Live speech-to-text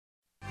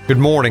Good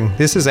morning.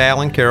 This is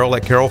Alan Carroll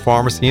at Carroll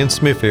Pharmacy in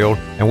Smithfield,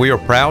 and we are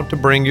proud to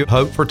bring you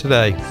Hope for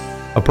Today,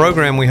 a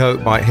program we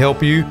hope might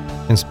help you,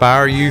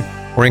 inspire you,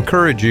 or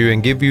encourage you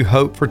and give you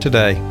hope for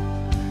today.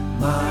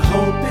 My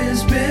hope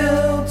is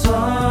built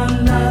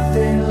on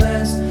nothing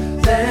less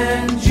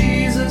than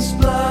Jesus'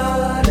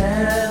 blood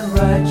and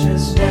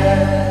righteousness.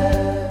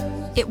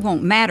 It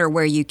won't matter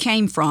where you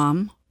came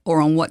from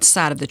or on what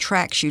side of the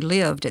tracks you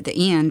lived at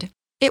the end.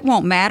 It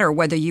won't matter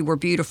whether you were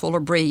beautiful or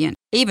brilliant.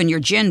 Even your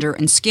gender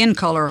and skin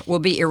color will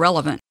be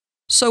irrelevant.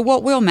 So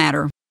what will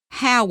matter?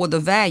 How will the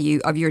value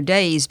of your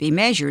days be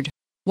measured?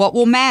 What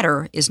will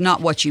matter is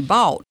not what you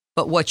bought,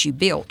 but what you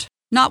built.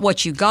 Not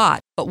what you got,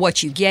 but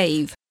what you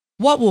gave.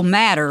 What will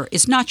matter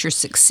is not your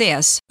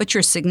success, but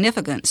your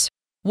significance.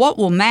 What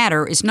will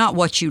matter is not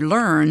what you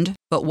learned,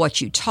 but what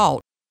you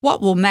taught.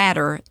 What will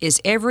matter is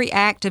every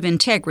act of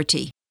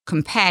integrity,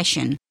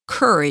 compassion,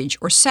 courage,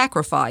 or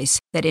sacrifice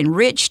that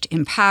enriched,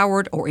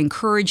 empowered, or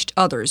encouraged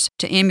others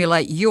to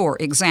emulate your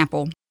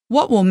example.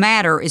 What will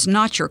matter is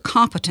not your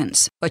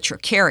competence, but your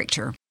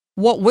character.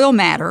 What will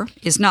matter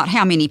is not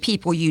how many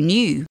people you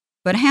knew,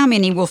 but how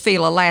many will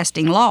feel a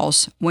lasting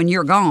loss when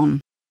you're gone.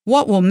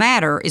 What will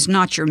matter is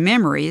not your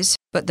memories,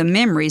 but the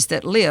memories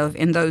that live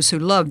in those who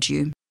loved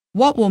you.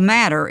 What will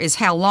matter is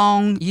how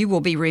long you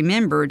will be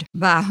remembered,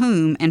 by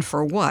whom and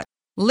for what.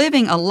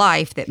 Living a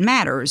life that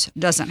matters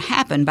doesn't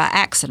happen by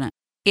accident.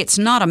 It's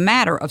not a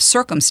matter of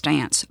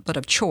circumstance, but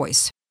of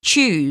choice.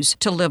 Choose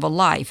to live a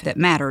life that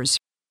matters.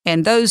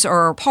 And those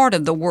are part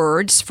of the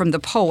words from the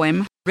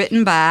poem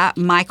written by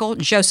Michael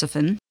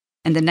Josephson,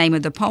 and the name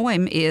of the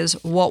poem is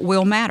What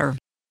Will Matter.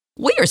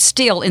 We are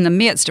still in the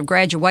midst of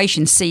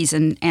graduation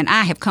season, and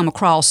I have come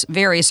across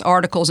various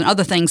articles and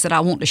other things that I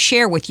want to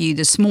share with you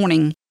this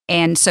morning,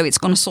 and so it's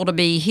going to sort of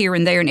be here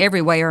and there and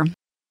everywhere.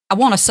 I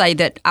want to say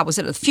that I was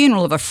at the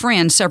funeral of a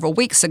friend several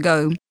weeks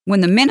ago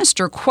when the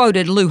minister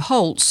quoted Lou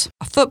Holtz,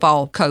 a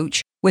football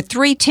coach, with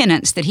 3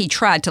 tenets that he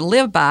tried to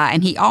live by,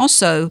 and he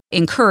also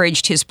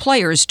encouraged his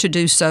players to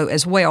do so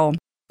as well.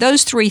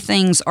 Those 3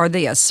 things are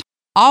this: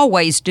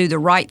 always do the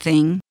right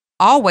thing,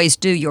 always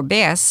do your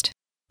best,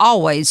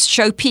 always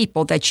show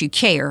people that you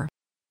care.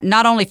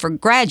 Not only for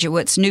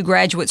graduates, new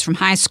graduates from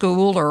high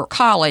school or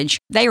college,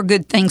 they are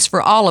good things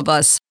for all of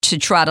us to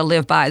try to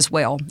live by as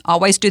well.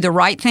 Always do the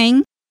right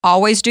thing.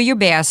 Always do your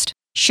best.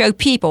 Show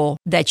people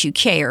that you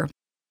care.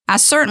 I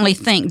certainly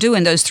think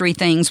doing those 3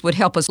 things would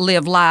help us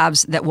live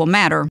lives that will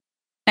matter.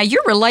 Now,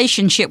 your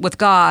relationship with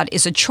God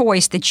is a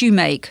choice that you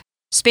make.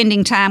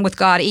 Spending time with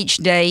God each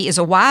day is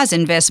a wise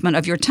investment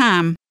of your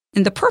time.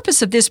 And the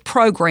purpose of this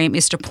program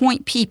is to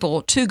point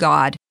people to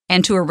God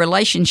and to a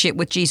relationship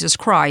with Jesus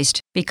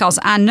Christ, because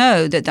I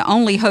know that the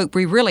only hope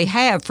we really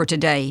have for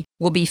today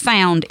will be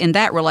found in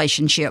that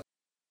relationship.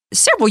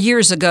 Several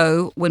years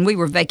ago, when we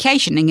were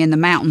vacationing in the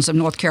mountains of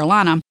North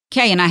Carolina,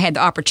 Kay and I had the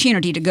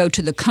opportunity to go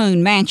to the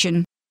Cone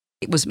Mansion.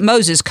 It was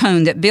Moses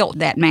Cone that built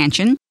that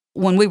mansion.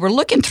 When we were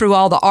looking through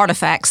all the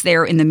artifacts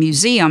there in the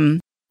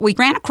museum, we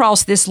ran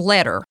across this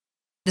letter.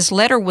 This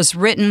letter was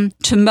written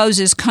to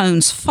Moses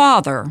Cone's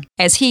father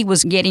as he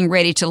was getting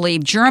ready to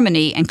leave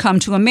Germany and come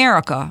to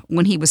America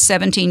when he was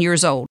 17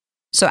 years old.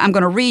 So I'm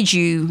going to read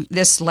you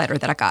this letter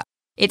that I got.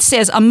 It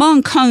says,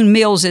 among Cone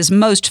Mills's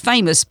most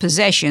famous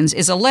possessions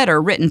is a letter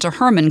written to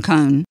Herman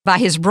Cone by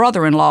his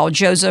brother-in-law,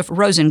 Joseph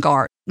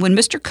Rosengart, when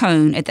Mr.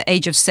 Cone, at the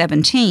age of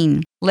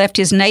 17, left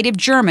his native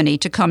Germany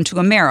to come to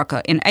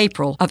America in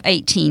April of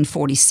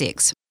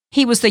 1846.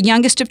 He was the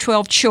youngest of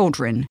 12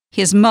 children.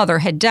 His mother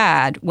had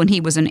died when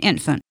he was an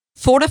infant.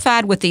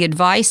 Fortified with the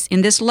advice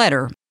in this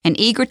letter, and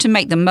eager to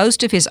make the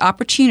most of his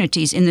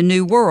opportunities in the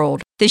New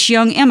World, this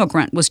young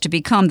immigrant was to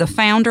become the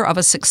founder of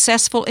a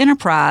successful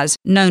enterprise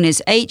known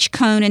as H.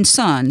 Cone &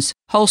 Sons,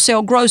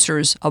 wholesale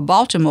grocers of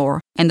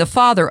Baltimore, and the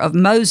father of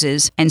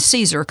Moses and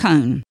Caesar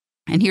Cone.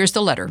 And here's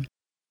the letter.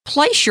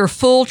 Place your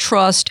full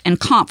trust and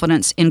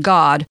confidence in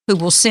God, who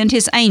will send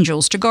his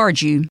angels to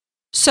guard you.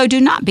 So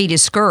do not be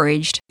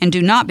discouraged, and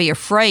do not be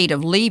afraid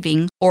of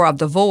leaving or of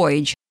the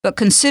voyage, but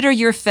consider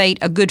your fate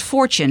a good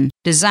fortune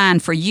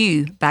designed for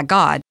you by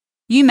God.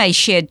 You may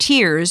shed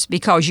tears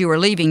because you are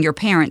leaving your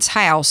parents'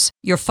 house,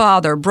 your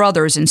father,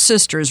 brothers and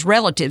sisters,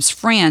 relatives,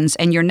 friends,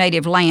 and your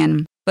native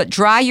land. But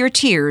dry your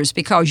tears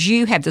because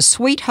you have the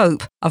sweet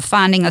hope of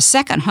finding a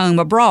second home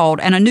abroad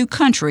and a new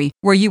country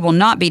where you will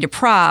not be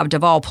deprived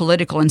of all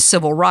political and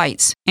civil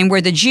rights, and where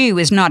the Jew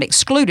is not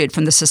excluded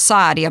from the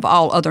society of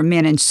all other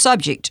men and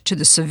subject to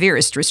the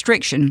severest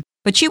restriction.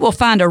 But you will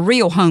find a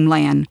real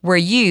homeland where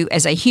you,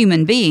 as a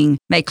human being,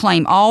 may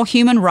claim all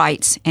human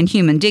rights and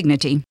human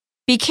dignity.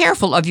 Be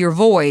careful of your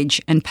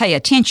voyage and pay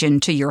attention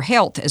to your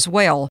health as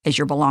well as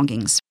your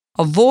belongings.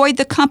 Avoid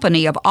the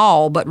company of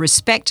all but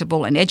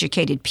respectable and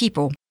educated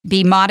people.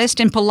 Be modest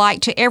and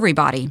polite to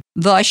everybody.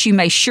 Thus you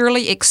may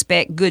surely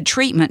expect good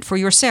treatment for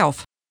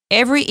yourself.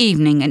 Every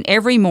evening and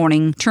every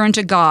morning turn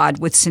to God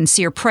with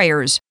sincere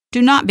prayers.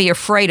 Do not be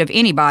afraid of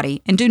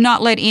anybody, and do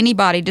not let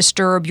anybody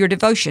disturb your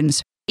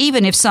devotions.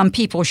 Even if some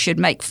people should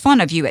make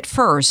fun of you at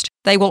first,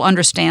 they will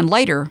understand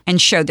later and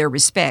show their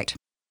respect.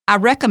 I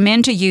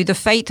recommend to you the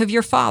faith of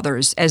your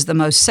fathers as the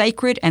most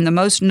sacred and the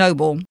most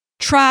noble.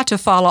 Try to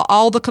follow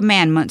all the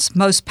commandments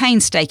most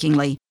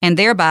painstakingly and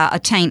thereby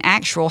attain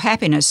actual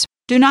happiness.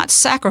 Do not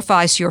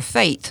sacrifice your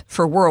faith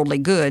for worldly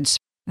goods.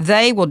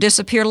 They will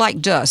disappear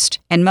like dust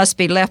and must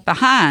be left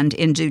behind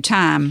in due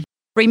time.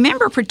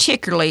 Remember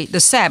particularly the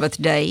Sabbath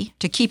day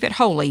to keep it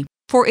holy,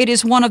 for it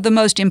is one of the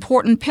most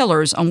important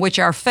pillars on which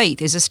our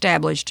faith is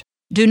established.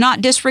 Do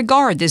not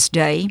disregard this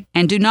day,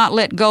 and do not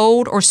let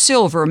gold or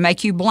silver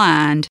make you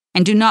blind,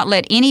 and do not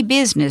let any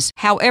business,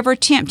 however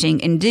tempting,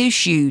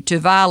 induce you to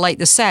violate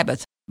the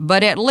Sabbath.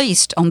 But at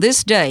least on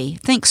this day,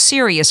 think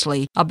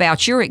seriously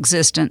about your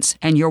existence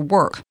and your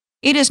work.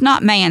 It is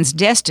not man's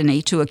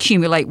destiny to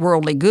accumulate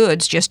worldly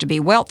goods just to be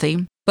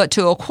wealthy, but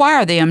to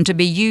acquire them to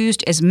be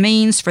used as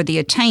means for the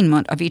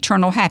attainment of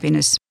eternal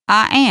happiness.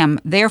 I am,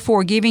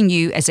 therefore, giving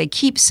you as a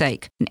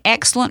keepsake an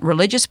excellent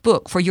religious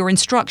book for your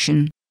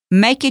instruction.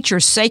 Make it your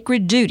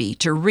sacred duty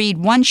to read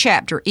one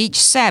chapter each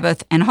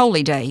Sabbath and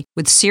holy day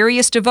with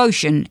serious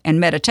devotion and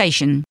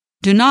meditation.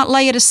 Do not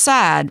lay it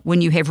aside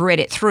when you have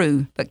read it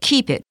through, but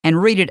keep it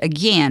and read it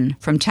again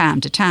from time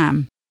to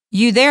time.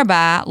 You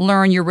thereby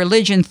learn your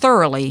religion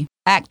thoroughly,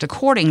 act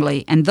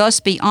accordingly, and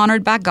thus be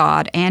honored by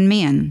God and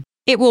men.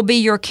 It will be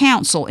your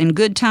counsel in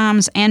good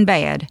times and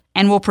bad,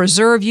 and will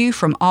preserve you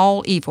from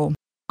all evil.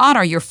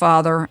 Honor your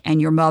father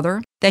and your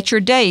mother, that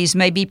your days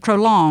may be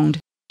prolonged.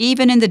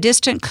 Even in the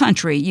distant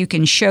country, you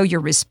can show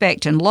your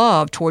respect and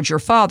love towards your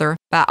father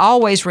by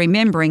always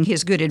remembering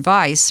his good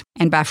advice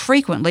and by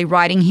frequently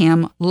writing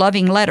him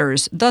loving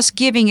letters, thus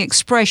giving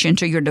expression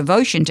to your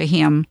devotion to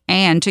him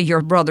and to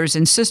your brothers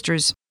and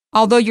sisters.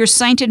 Although your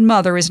sainted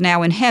mother is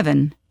now in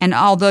heaven, and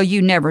although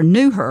you never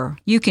knew her,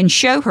 you can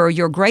show her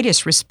your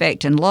greatest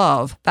respect and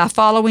love by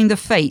following the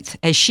faith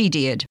as she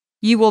did.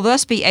 You will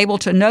thus be able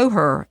to know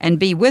her and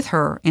be with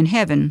her in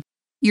heaven.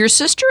 Your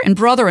sister and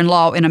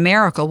brother-in-law in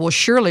America will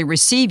surely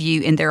receive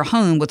you in their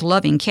home with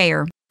loving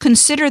care.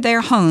 Consider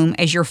their home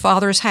as your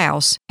father's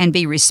house, and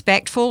be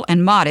respectful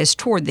and modest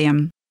toward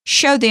them.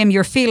 Show them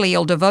your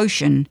filial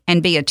devotion,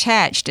 and be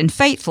attached and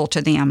faithful to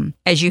them,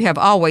 as you have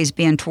always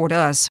been toward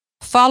us.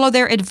 Follow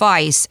their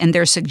advice and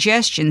their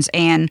suggestions,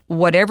 and,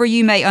 whatever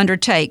you may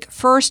undertake,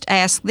 first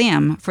ask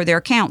them for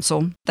their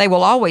counsel. They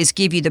will always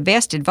give you the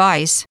best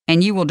advice,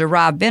 and you will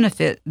derive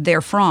benefit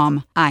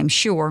therefrom, I'm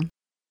sure.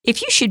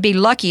 If you should be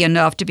lucky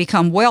enough to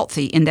become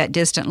wealthy in that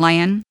distant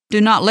land, do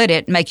not let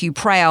it make you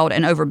proud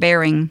and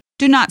overbearing.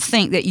 Do not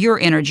think that your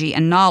energy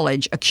and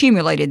knowledge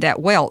accumulated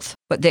that wealth,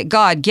 but that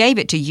God gave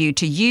it to you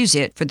to use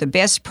it for the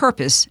best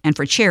purpose and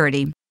for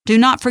charity. Do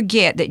not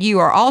forget that you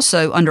are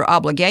also under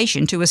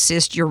obligation to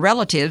assist your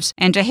relatives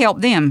and to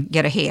help them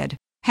get ahead.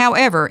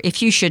 However,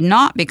 if you should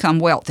not become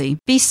wealthy,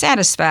 be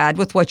satisfied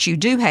with what you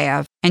do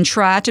have and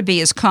try to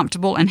be as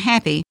comfortable and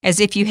happy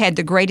as if you had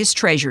the greatest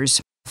treasures.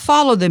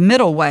 Follow the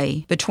middle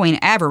way between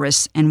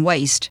avarice and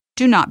waste.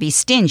 Do not be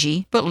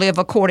stingy, but live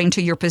according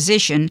to your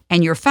position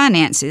and your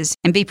finances,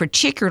 and be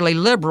particularly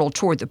liberal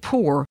toward the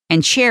poor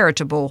and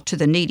charitable to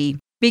the needy.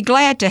 Be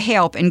glad to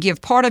help and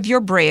give part of your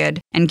bread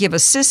and give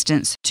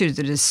assistance to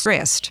the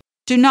distressed.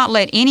 Do not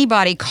let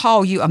anybody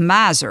call you a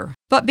miser,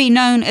 but be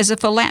known as a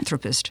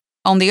philanthropist.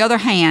 On the other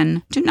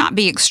hand, do not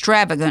be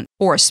extravagant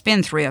or a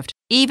spendthrift.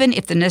 Even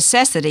if the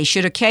necessity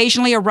should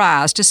occasionally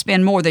arise to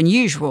spend more than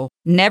usual,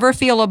 never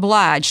feel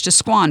obliged to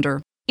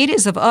squander. It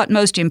is of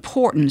utmost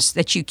importance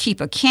that you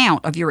keep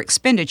account of your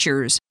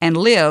expenditures and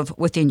live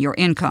within your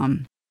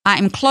income. I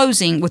am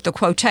closing with the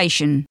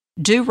quotation,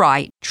 "Do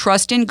right,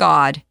 trust in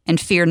God,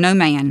 and fear no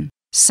man."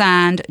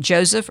 Signed,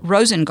 Joseph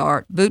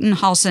Rosengart,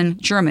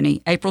 Butenhausen,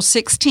 Germany, April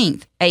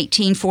 16,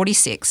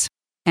 1846.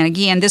 And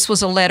again, this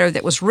was a letter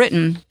that was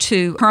written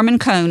to Hermann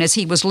Cohn as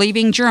he was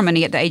leaving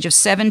Germany at the age of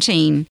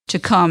 17 to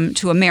come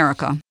to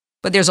America.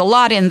 But there's a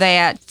lot in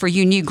that for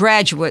you new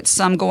graduates,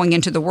 some going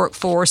into the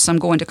workforce, some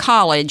going to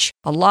college,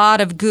 a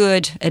lot of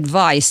good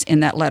advice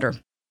in that letter.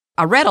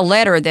 I read a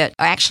letter that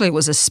actually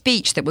was a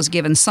speech that was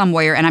given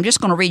somewhere, and I'm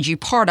just going to read you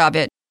part of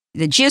it.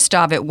 The gist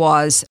of it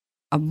was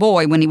a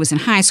boy, when he was in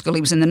high school,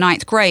 he was in the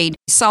 9th grade,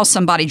 saw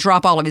somebody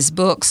drop all of his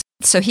books,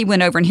 so he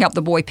went over and helped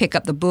the boy pick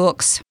up the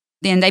books.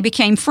 Then they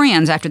became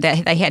friends after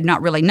that. They had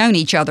not really known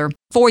each other.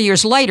 4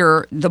 years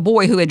later, the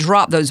boy who had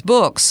dropped those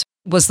books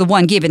was the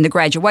one giving the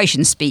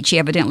graduation speech. He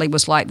evidently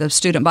was like the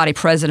student body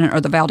president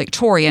or the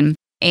valedictorian.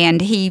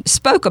 And he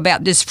spoke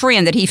about this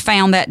friend that he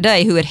found that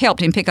day who had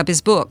helped him pick up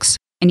his books.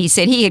 And he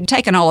said he had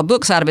taken all the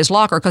books out of his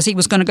locker because he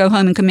was going to go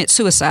home and commit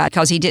suicide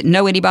because he didn't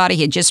know anybody.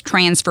 He had just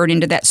transferred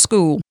into that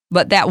school.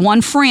 But that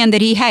one friend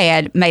that he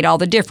had made all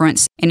the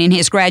difference. And in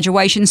his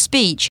graduation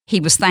speech, he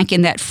was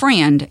thanking that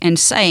friend and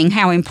saying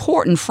how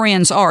important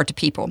friends are to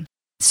people.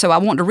 So I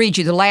want to read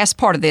you the last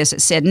part of this. It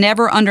said,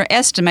 "Never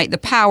underestimate the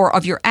power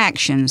of your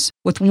actions.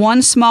 With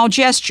one small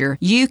gesture,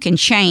 you can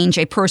change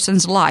a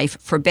person's life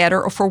for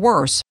better or for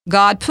worse.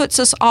 God puts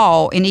us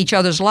all in each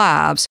other's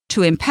lives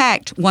to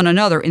impact one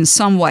another in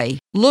some way.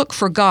 Look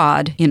for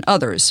God in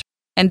others."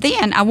 And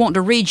then I want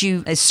to read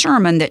you a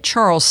sermon that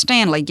Charles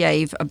Stanley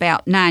gave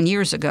about 9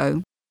 years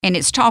ago. and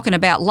it's talking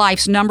about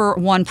life's number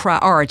one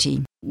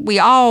priority. We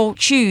all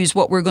choose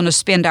what we're going to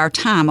spend our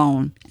time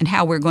on and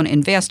how we're going to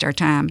invest our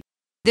time.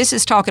 This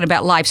is talking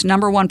about life's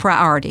number one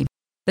priority.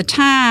 The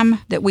time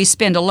that we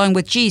spend alone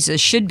with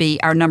Jesus should be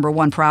our number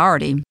one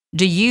priority.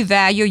 Do you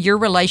value your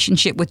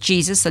relationship with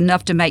Jesus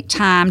enough to make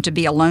time to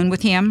be alone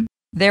with Him?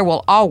 There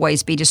will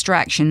always be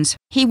distractions.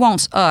 He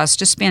wants us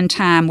to spend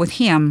time with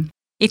Him.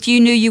 If you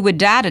knew you would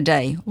die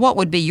today, what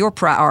would be your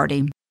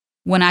priority?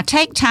 When I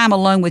take time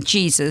alone with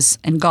Jesus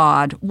and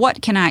God,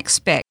 what can I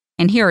expect?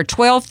 And here are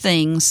 12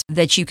 things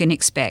that you can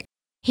expect.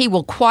 He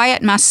will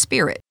quiet my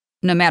spirit,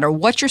 no matter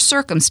what your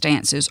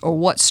circumstances or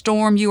what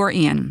storm you are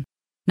in.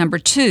 Number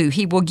 2,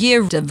 He will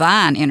give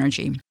divine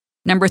energy.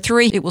 Number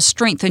 3, it will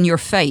strengthen your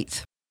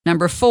faith.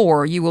 Number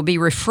 4, you will be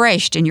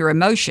refreshed in your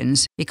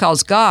emotions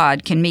because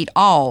God can meet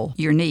all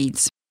your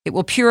needs. It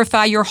will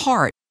purify your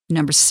heart.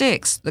 Number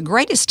 6, the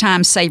greatest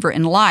time saver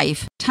in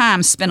life,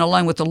 time spent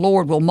alone with the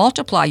Lord, will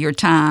multiply your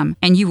time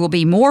and you will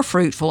be more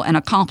fruitful and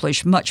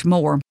accomplish much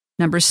more.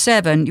 Number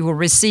 7, you will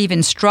receive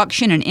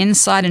instruction and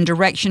insight and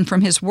direction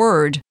from His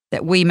Word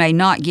that we may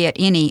not get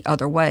any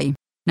other way.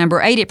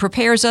 Number 8, it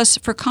prepares us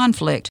for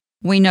conflict.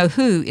 We know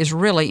who is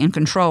really in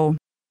control.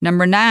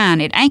 Number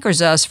 9, it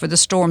anchors us for the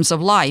storms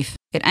of life.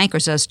 It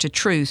anchors us to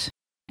truth.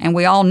 And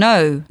we all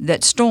know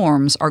that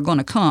storms are going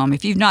to come.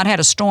 If you've not had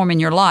a storm in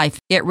your life,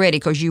 get ready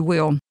because you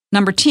will.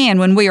 Number 10,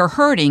 when we are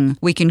hurting,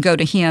 we can go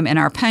to Him in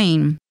our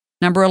pain.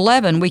 Number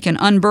 11, we can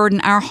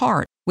unburden our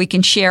heart. We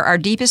can share our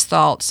deepest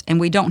thoughts, and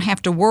we don't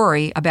have to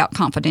worry about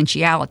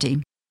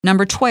confidentiality.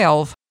 Number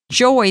 12,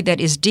 joy that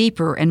is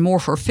deeper and more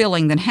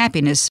fulfilling than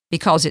happiness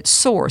because its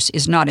source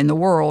is not in the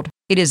world.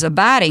 It is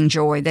abiding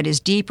joy that is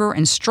deeper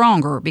and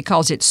stronger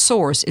because its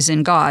source is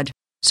in God.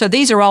 So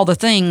these are all the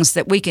things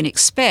that we can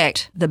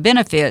expect, the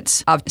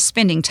benefits of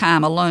spending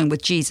time alone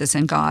with Jesus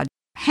and God.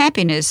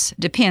 Happiness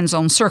depends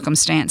on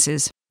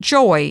circumstances.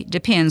 Joy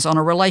depends on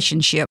a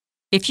relationship.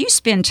 If you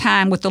spend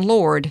time with the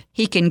Lord,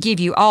 He can give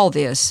you all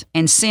this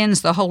and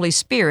sends the Holy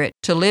Spirit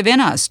to live in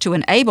us to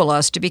enable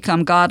us to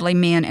become godly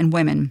men and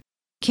women.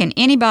 Can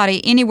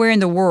anybody anywhere in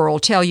the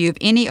world tell you of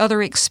any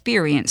other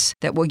experience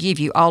that will give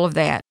you all of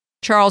that?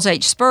 Charles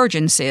H.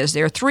 Spurgeon says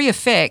there are 3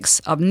 effects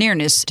of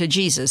nearness to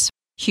Jesus: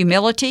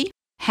 humility,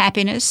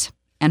 happiness,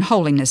 and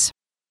holiness.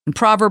 In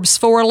Proverbs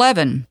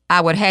 4:11,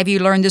 I would have you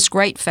learn this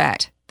great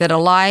fact, that a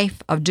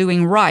life of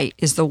doing right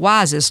is the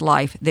wisest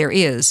life there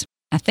is.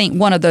 I think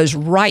one of those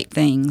right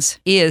things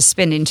is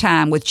spending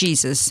time with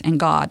Jesus and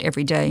God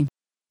every day.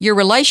 Your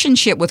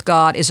relationship with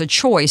God is a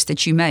choice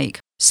that you make.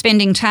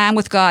 Spending time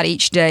with God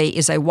each day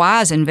is a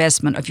wise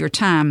investment of your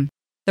time.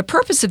 The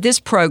purpose of this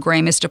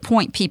program is to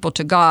point people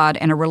to God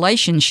and a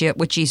relationship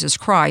with Jesus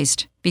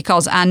Christ,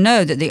 because I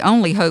know that the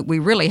only hope we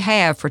really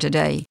have for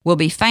today will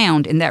be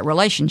found in that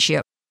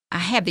relationship. I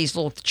have these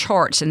little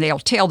charts, and they'll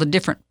tell the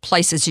different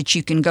places that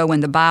you can go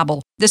in the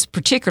Bible. This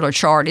particular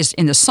chart is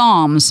in the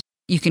Psalms.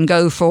 You can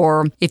go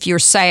for if you're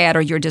sad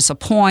or you're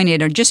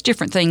disappointed or just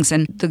different things.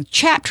 And the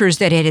chapters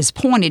that it has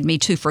pointed me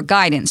to for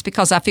guidance,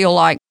 because I feel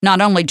like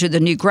not only do the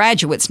new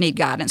graduates need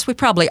guidance, we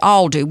probably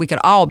all do. We could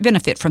all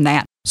benefit from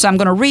that. So I'm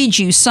going to read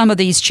you some of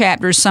these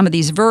chapters, some of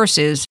these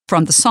verses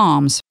from the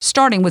Psalms,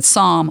 starting with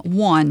Psalm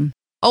 1.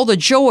 Oh, the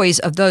joys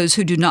of those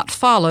who do not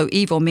follow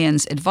evil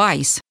men's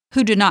advice,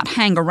 who do not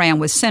hang around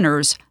with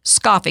sinners,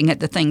 scoffing at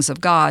the things of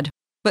God.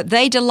 But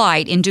they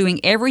delight in doing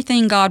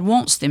everything God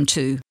wants them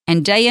to,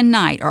 and day and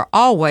night are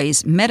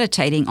always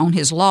meditating on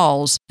His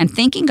laws and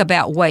thinking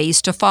about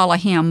ways to follow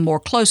Him more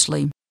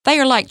closely. They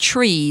are like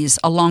trees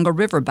along a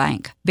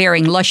riverbank,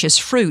 bearing luscious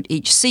fruit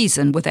each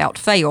season without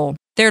fail.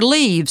 Their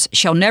leaves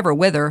shall never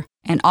wither,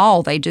 and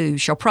all they do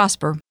shall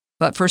prosper.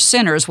 But for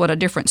sinners, what a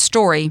different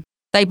story.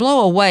 They blow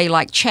away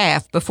like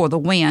chaff before the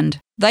wind.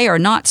 They are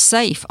not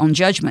safe on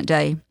Judgment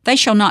Day. They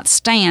shall not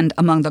stand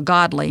among the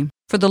godly.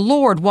 For the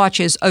Lord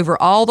watches over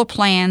all the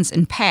plans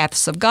and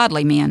paths of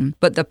godly men,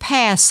 but the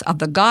paths of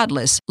the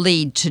godless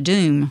lead to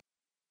doom.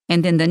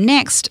 And then the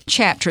next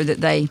chapter that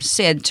they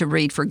said to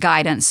read for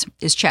guidance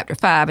is chapter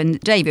 5, and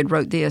David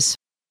wrote this.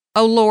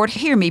 O Lord,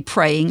 hear me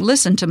praying,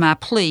 listen to my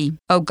plea,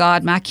 O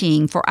God my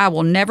King, for I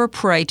will never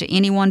pray to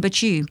anyone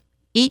but you.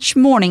 Each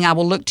morning I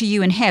will look to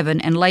you in heaven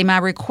and lay my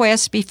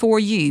requests before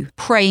you,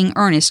 praying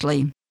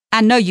earnestly. I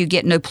know you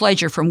get no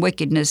pleasure from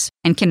wickedness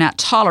and cannot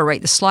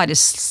tolerate the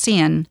slightest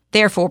sin.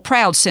 Therefore,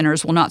 proud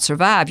sinners will not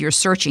survive your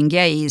searching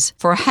gaze,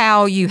 for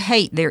how you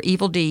hate their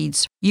evil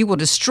deeds. You will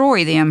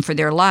destroy them for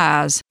their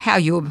lies, how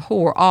you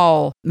abhor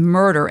all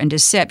murder and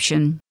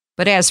deception.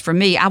 But as for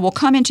me, I will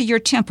come into your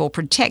temple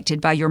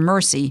protected by your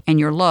mercy and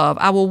your love.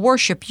 I will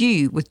worship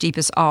you with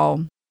deepest awe.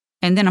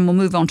 And then I'm going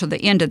to move on to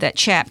the end of that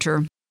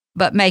chapter.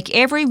 But make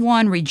every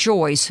one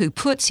rejoice who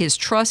puts his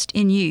trust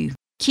in you.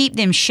 Keep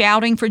them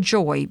shouting for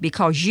joy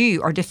because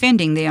you are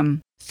defending them.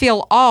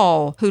 Fill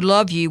all who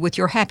love you with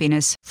your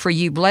happiness, for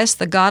you bless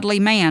the godly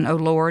man, O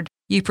Lord.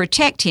 You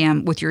protect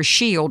him with your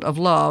shield of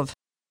love.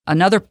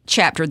 Another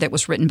chapter that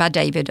was written by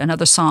David,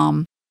 another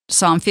psalm.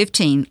 Psalm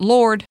 15.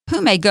 Lord,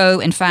 who may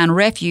go and find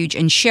refuge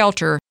and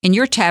shelter in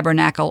your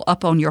tabernacle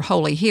up on your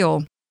holy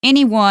hill?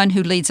 Anyone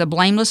who leads a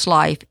blameless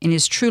life and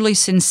is truly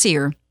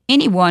sincere,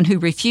 anyone who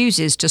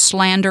refuses to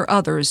slander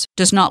others,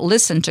 does not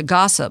listen to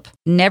gossip,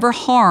 never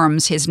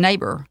harms his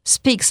neighbor,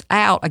 speaks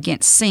out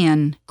against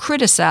sin,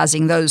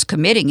 criticizing those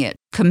committing it,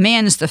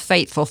 commends the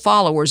faithful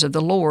followers of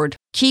the Lord,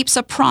 keeps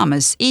a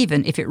promise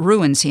even if it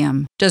ruins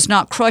him, does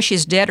not crush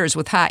his debtors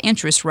with high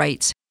interest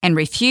rates, and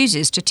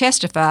refuses to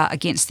testify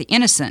against the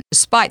innocent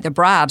despite the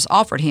bribes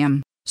offered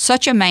him,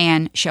 such a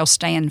man shall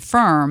stand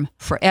firm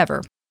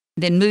forever.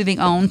 Then moving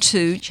on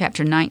to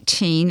chapter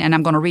 19, and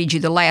I'm going to read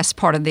you the last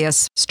part of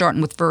this, starting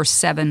with verse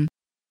 7.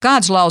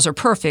 God's laws are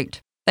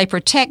perfect. They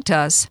protect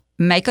us,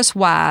 make us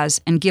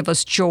wise, and give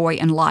us joy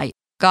and light.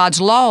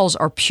 God's laws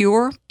are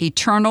pure,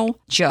 eternal,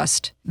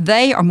 just.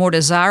 They are more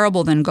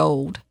desirable than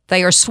gold.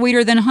 They are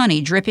sweeter than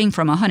honey dripping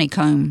from a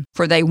honeycomb,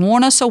 for they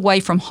warn us away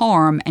from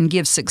harm and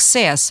give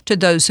success to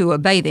those who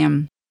obey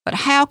them. But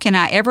how can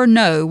I ever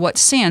know what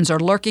sins are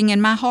lurking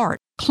in my heart?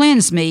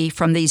 Cleanse me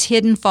from these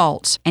hidden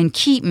faults and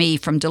keep me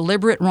from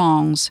deliberate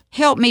wrongs.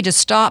 Help me to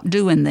stop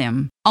doing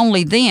them.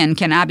 Only then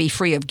can I be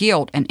free of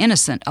guilt and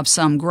innocent of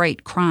some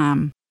great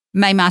crime.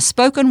 May my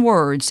spoken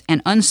words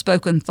and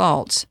unspoken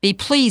thoughts be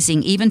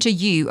pleasing even to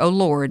you, O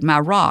Lord, my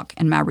rock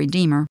and my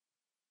redeemer.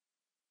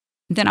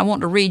 Then I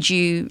want to read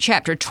you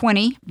chapter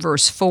 20,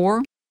 verse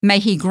 4. May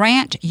he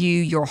grant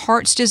you your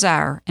heart's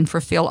desire and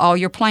fulfill all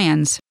your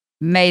plans.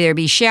 May there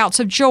be shouts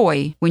of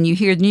joy when you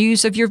hear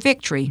news of your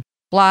victory,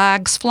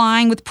 flags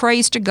flying with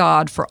praise to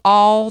God for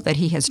all that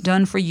he has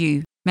done for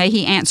you. May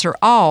he answer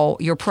all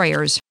your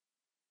prayers.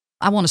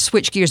 I want to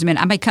switch gears a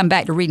minute. I may come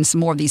back to reading some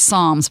more of these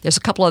Psalms. There's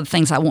a couple other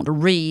things I want to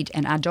read,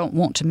 and I don't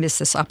want to miss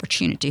this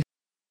opportunity.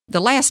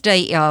 The last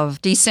day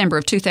of December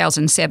of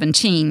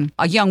 2017,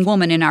 a young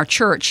woman in our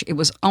church, it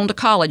was on to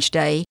college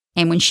day,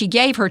 and when she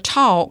gave her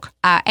talk,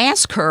 I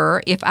asked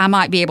her if I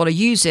might be able to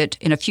use it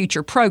in a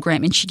future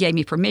program, and she gave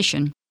me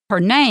permission. Her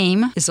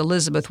name is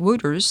Elizabeth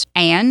Wooters,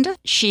 and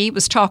she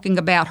was talking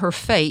about her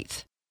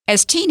faith.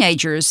 As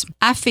teenagers,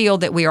 I feel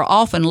that we are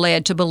often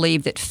led to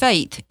believe that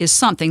faith is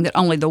something that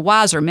only the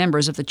wiser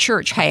members of the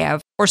church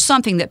have, or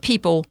something that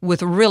people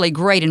with really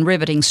great and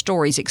riveting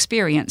stories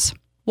experience.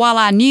 While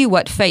I knew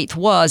what faith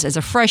was as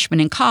a freshman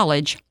in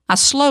college, I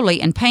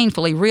slowly and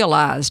painfully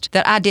realized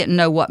that I didn't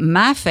know what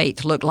my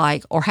faith looked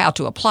like or how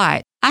to apply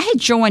it. I had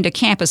joined a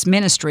campus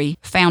ministry,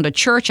 found a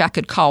church I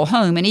could call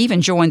home, and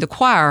even joined the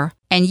choir,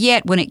 and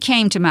yet when it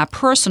came to my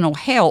personal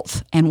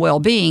health and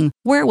well-being,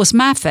 where was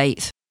my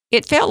faith?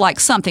 It felt like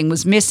something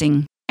was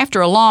missing.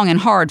 After a long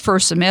and hard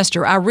first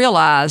semester, I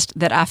realized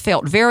that I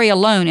felt very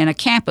alone in a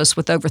campus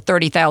with over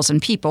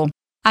 30,000 people.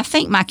 I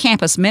think my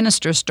campus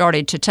minister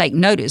started to take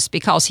notice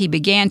because he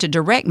began to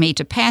direct me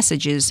to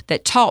passages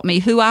that taught me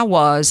who I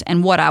was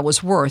and what I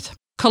was worth.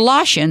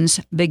 Colossians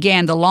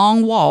began the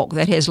long walk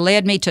that has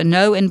led me to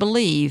know and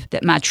believe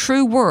that my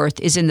true worth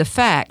is in the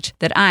fact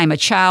that I am a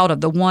child of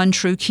the one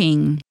true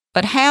King.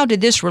 But how did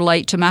this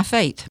relate to my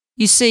faith?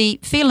 You see,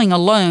 feeling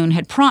alone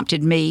had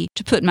prompted me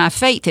to put my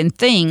faith in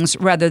things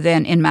rather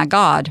than in my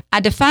God.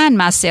 I defined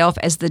myself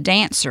as the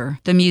dancer,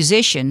 the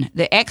musician,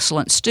 the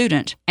excellent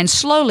student, and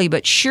slowly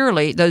but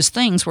surely those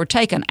things were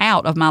taken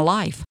out of my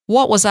life.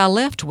 What was I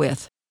left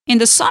with? In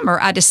the summer,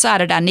 I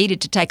decided I needed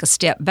to take a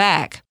step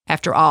back.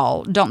 After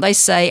all, don't they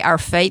say our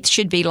faith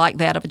should be like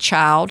that of a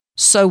child,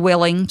 so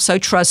willing, so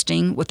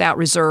trusting, without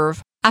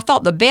reserve? I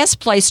thought the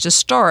best place to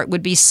start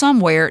would be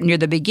somewhere near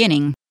the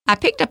beginning. I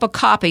picked up a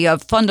copy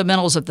of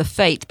Fundamentals of the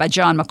Faith by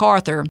John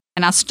MacArthur,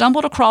 and I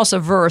stumbled across a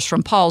verse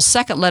from Paul's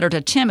second letter to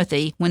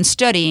Timothy when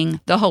studying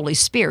the Holy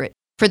Spirit.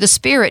 For the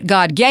Spirit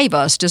God gave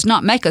us does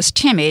not make us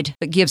timid,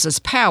 but gives us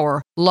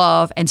power,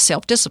 love, and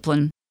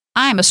self-discipline.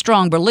 I am a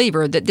strong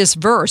believer that this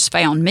verse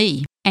found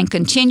me and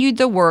continued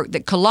the work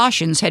that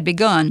Colossians had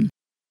begun.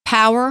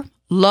 Power,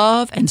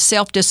 love, and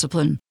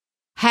self-discipline.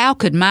 How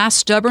could my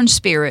stubborn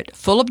spirit,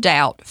 full of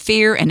doubt,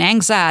 fear, and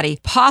anxiety,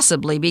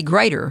 possibly be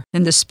greater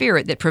than the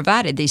Spirit that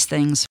provided these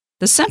things?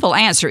 The simple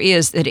answer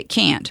is that it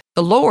can't.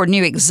 The Lord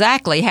knew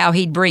exactly how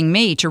He'd bring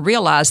me to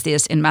realize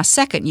this in my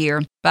second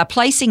year by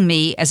placing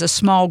me as a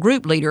small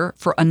group leader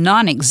for a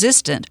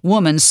non-existent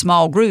women's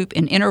small group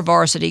in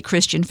InterVarsity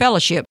Christian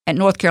Fellowship at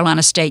North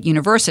Carolina State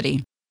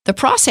University. The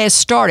process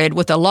started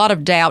with a lot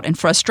of doubt and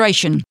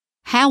frustration.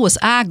 How was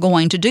I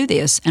going to do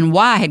this, and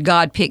why had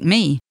God picked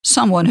me,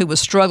 someone who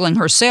was struggling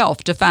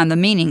herself to find the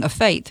meaning of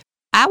faith?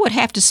 I would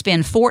have to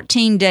spend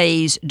 14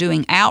 days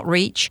doing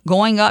outreach,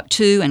 going up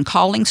to and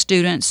calling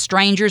students,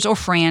 strangers, or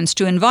friends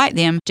to invite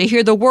them to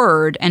hear the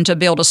Word and to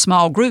build a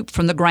small group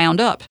from the ground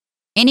up.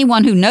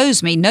 Anyone who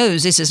knows me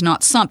knows this is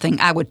not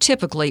something I would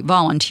typically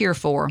volunteer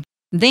for.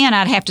 Then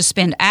I'd have to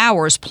spend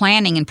hours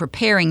planning and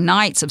preparing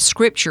nights of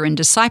scripture and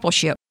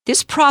discipleship.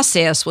 This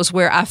process was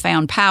where I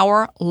found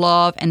power,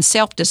 love, and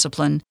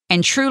self-discipline,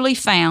 and truly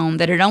found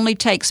that it only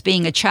takes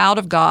being a child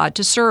of God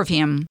to serve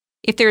Him.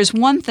 If there is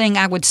one thing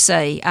I would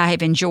say I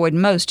have enjoyed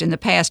most in the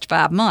past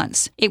 5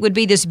 months, it would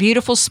be this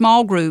beautiful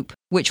small group,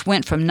 which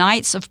went from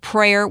nights of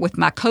prayer with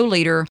my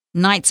co-leader,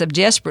 nights of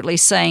desperately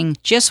saying,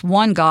 just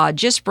one God,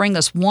 just bring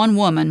us one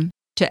woman,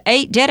 to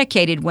 8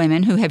 dedicated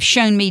women who have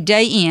shown me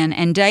day in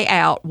and day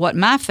out what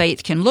my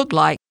faith can look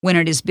like when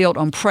it is built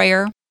on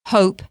prayer,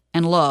 hope,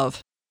 and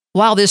love.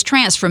 While this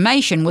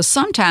transformation was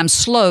sometimes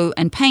slow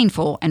and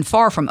painful and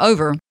far from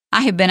over,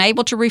 I have been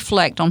able to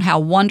reflect on how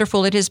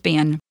wonderful it has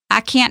been.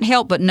 I can't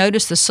help but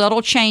notice the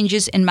subtle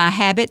changes in my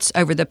habits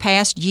over the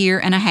past year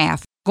and a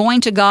half,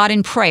 going to God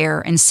in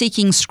prayer and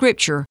seeking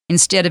Scripture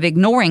instead of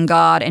ignoring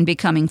God and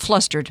becoming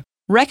flustered,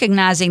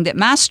 recognizing that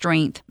my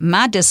strength,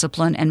 my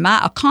discipline, and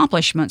my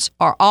accomplishments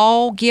are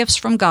all gifts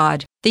from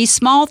God. These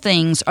small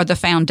things are the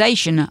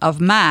foundation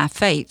of my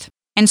faith.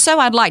 And so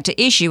I'd like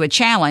to issue a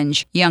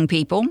challenge, young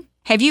people.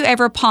 Have you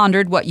ever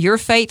pondered what your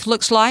faith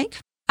looks like?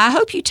 I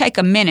hope you take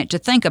a minute to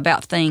think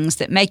about things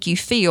that make you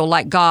feel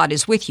like God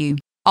is with you.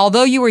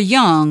 Although you are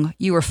young,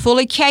 you are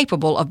fully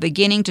capable of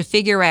beginning to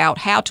figure out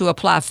how to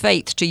apply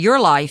faith to your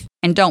life,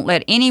 and don't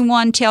let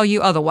anyone tell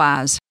you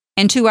otherwise.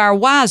 And to our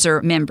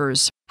wiser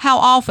members, how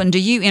often do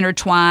you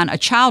intertwine a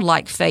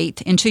childlike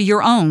faith into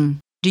your own?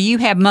 Do you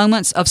have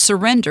moments of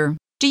surrender?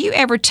 Do you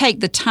ever take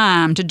the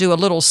time to do a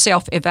little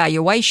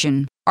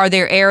self-evaluation? Are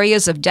there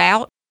areas of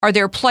doubt? Are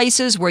there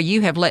places where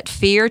you have let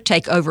fear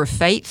take over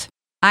faith?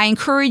 I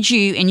encourage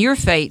you in your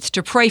faith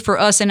to pray for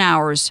us in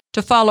ours,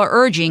 to follow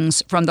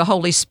urgings from the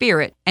Holy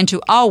Spirit, and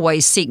to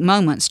always seek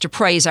moments to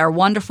praise our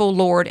wonderful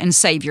Lord and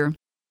Savior.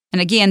 And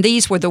again,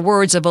 these were the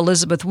words of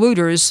Elizabeth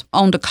Wooters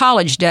on the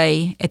college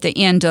day at the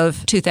end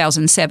of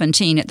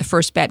 2017 at the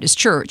First Baptist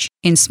Church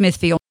in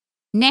Smithfield.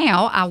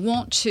 Now I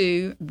want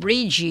to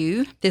read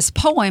you this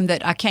poem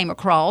that I came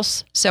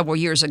across several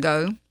years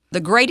ago. The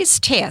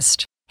Greatest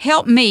Test.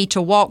 Help me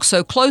to walk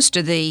so close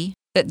to Thee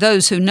that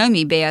those who know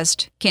me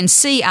best can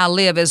see I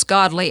live as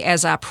godly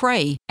as I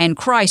pray, and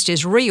Christ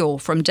is real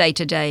from day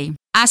to day.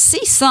 I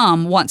see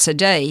some once a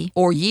day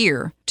or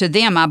year. To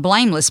them I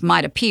blameless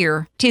might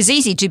appear. 'Tis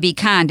easy to be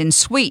kind and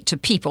sweet to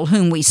people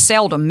whom we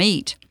seldom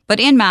meet. But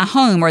in my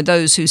home are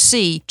those who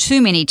see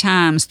too many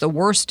times the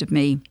worst of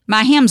me.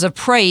 My hymns of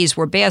praise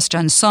were best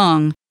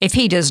unsung if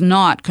He does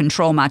not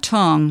control my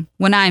tongue.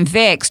 When I am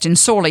vexed and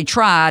sorely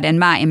tried, and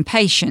my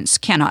impatience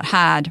cannot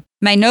hide.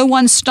 May no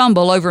one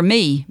stumble over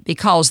me,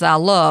 because Thy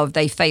love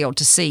they failed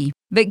to see.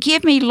 But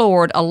give me,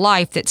 Lord, a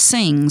life that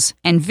sings,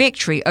 and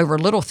victory over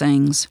little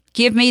things.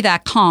 Give me Thy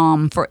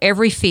calm for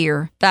every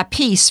fear, Thy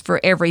peace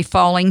for every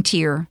falling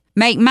tear.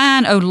 Make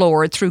mine, O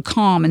Lord, through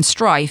calm and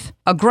strife,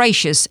 a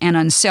gracious and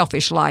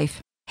unselfish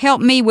life.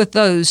 Help me with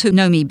those who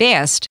know me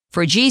best,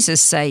 for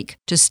Jesus' sake,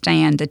 to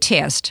stand the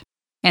test.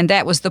 And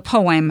that was the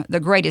poem, The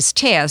Greatest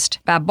Test,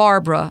 by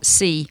Barbara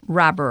C.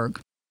 Ryberg.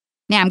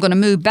 Now I'm going to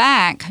move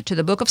back to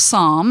the book of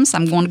Psalms.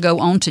 I'm going to go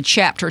on to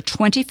chapter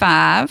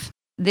 25.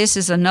 This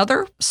is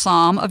another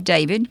psalm of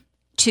David.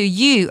 To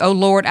You, O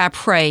Lord, I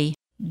pray.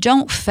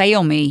 Don't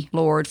fail me,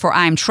 Lord, for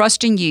I am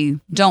trusting You.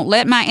 Don't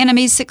let my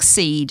enemies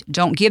succeed.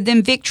 Don't give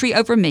them victory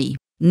over me.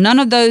 None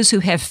of those who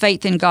have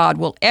faith in God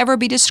will ever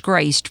be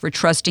disgraced for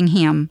trusting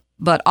Him,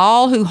 but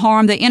all who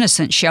harm the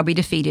innocent shall be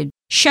defeated.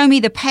 Show me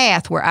the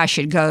path where I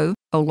should go,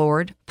 O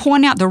Lord.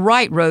 Point out the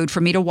right road for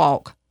me to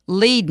walk.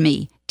 Lead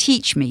me.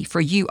 Teach me,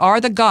 for You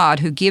are the God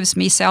who gives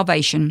me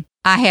salvation.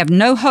 I have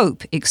no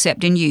hope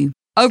except in You.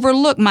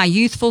 Overlook my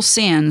youthful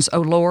sins, O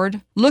Lord.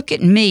 Look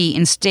at me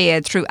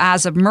instead through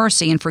eyes of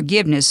mercy and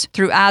forgiveness,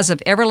 through eyes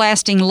of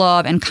everlasting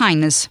love and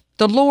kindness.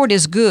 The Lord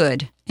is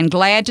good and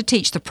glad to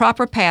teach the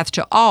proper path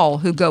to all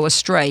who go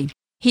astray.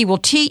 He will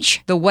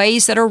teach the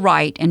ways that are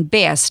right and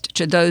best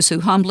to those who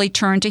humbly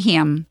turn to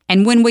Him.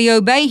 And when we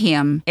obey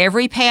Him,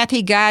 every path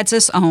He guides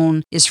us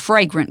on is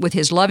fragrant with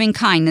His loving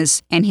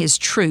kindness and His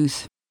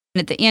truth. And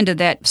at the end of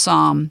that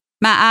psalm,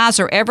 my eyes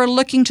are ever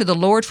looking to the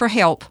Lord for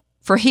help,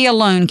 for He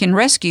alone can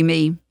rescue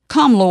me.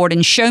 Come, Lord,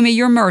 and show me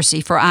Your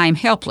mercy, for I am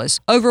helpless,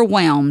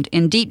 overwhelmed,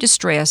 in deep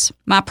distress.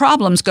 My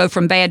problems go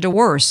from bad to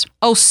worse.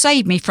 Oh,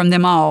 save me from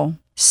them all.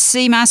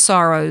 See my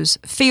sorrows,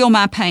 feel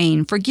my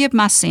pain, forgive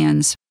my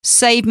sins.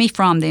 Save me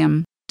from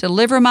them.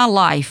 Deliver my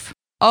life.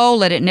 Oh,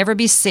 let it never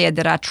be said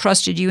that I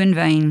trusted You in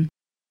vain.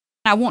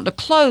 I want to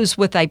close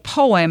with a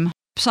poem.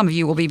 Some of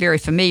you will be very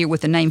familiar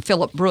with the name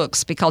Philip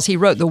Brooks because he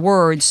wrote the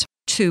words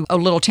to O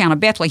Little Town of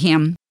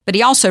Bethlehem. But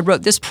he also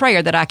wrote this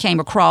prayer that I came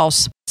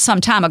across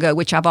some time ago,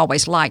 which I've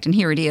always liked, and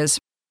here it is.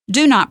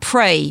 Do not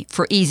pray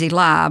for easy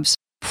lives.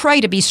 Pray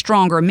to be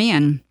stronger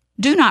men.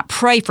 Do not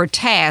pray for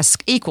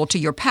tasks equal to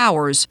your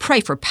powers.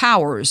 Pray for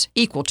powers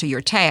equal to your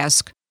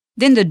task.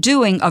 Then the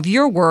doing of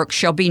your work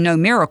shall be no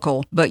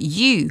miracle, but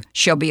you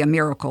shall be a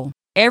miracle.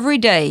 Every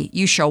day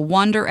you shall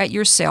wonder at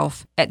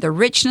yourself, at the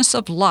richness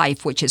of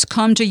life which has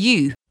come to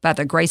you by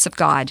the grace of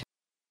God.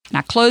 And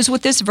I close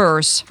with this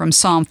verse from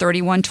Psalm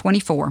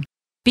 31:24.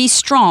 Be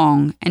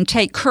strong and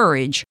take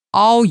courage,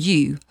 all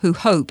you who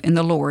hope in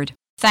the Lord.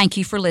 Thank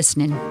you for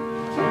listening.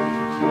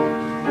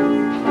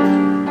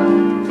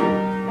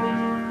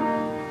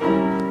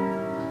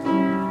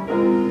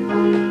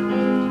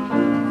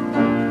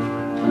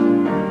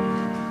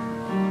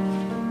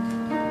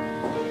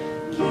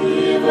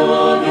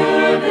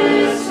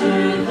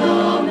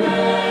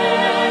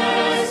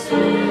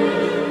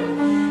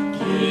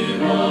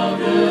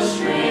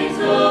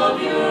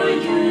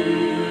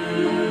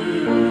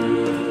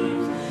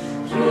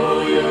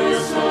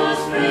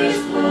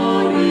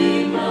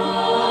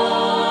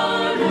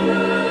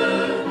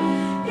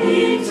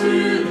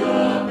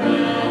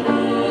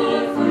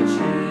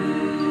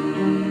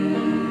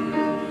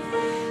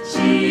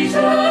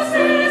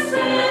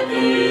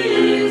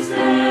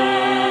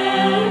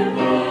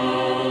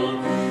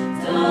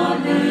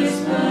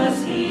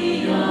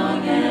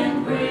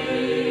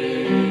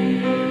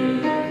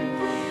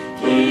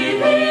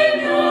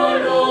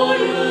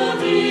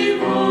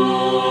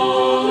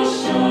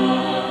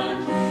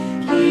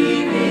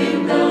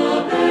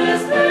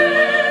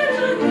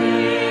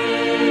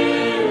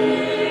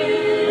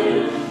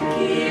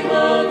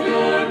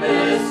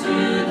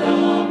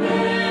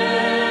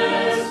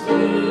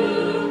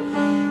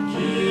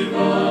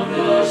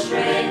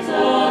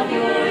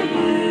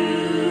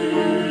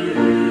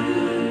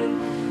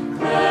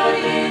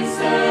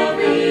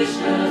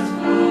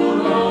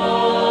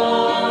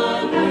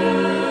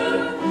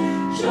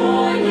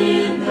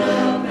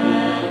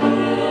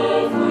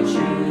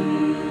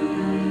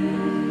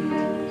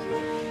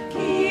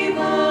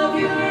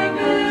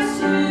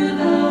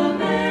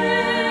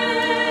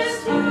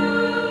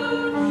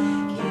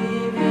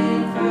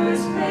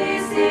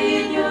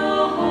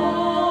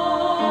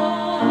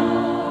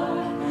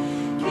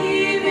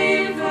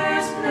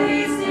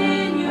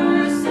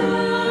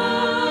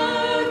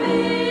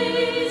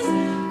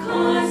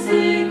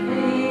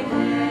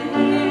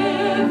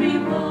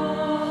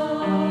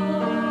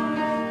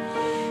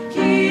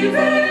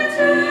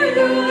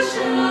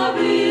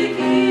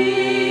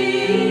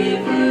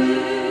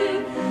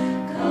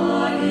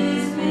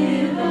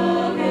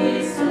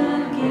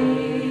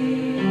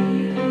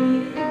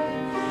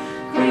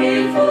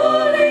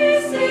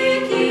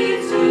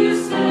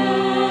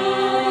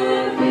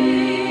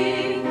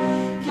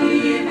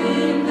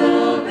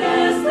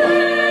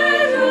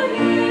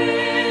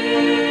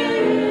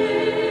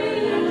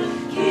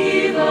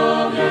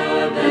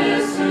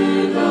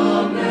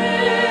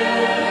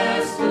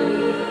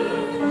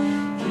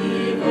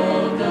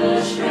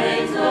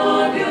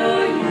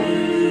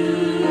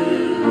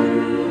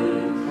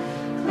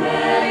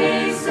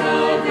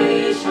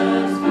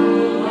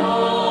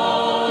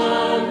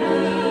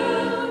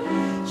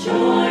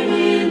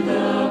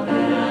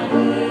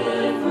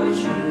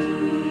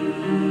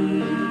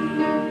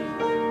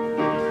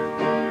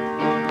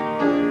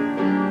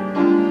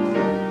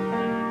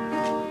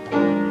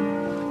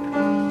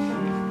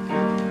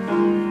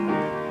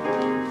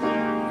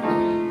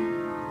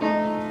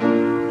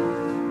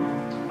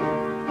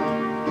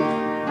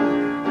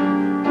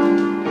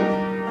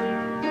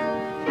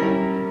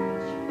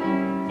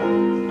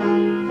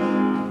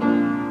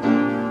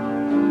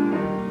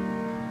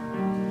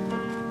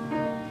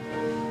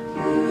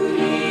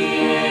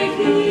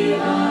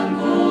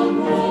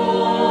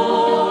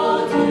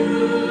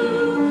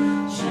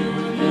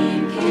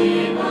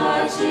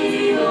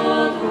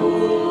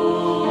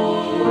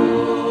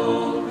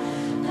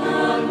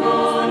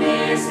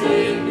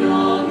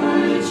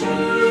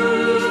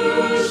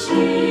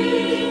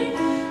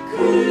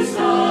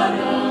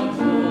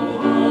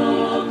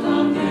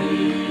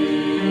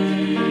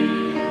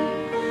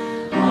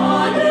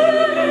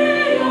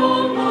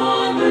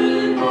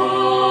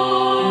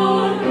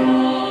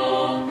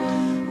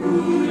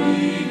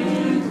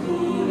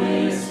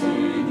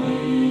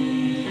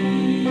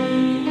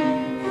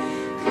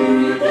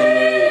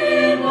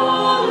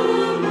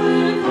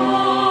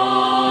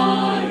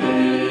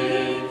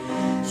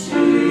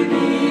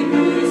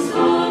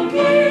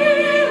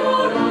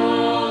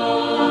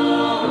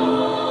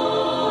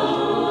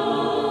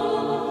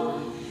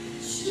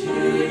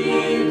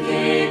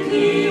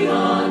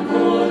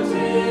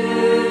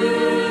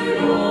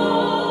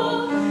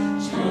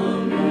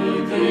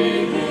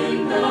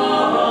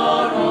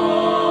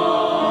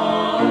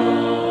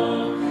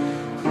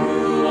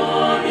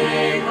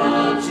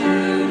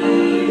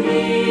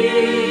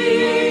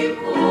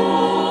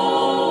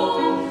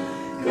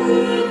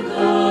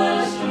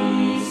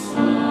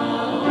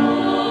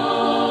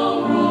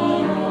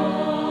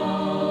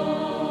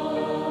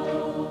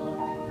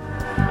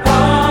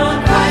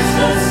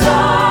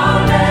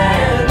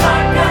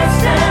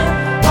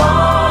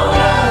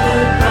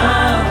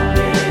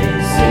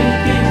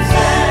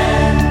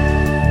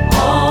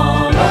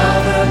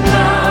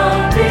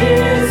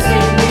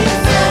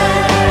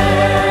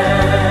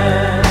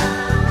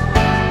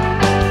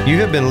 You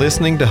have been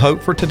listening to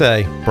Hope for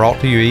Today, brought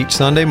to you each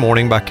Sunday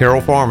morning by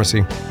Carroll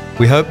Pharmacy.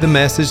 We hope the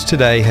message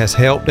today has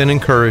helped and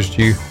encouraged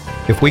you.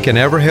 If we can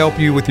ever help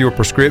you with your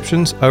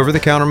prescriptions,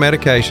 over-the-counter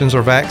medications,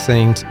 or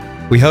vaccines,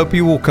 we hope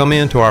you will come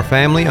into our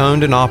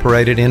family-owned and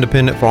operated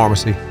independent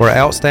pharmacy, where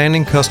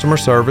outstanding customer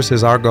service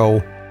is our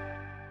goal.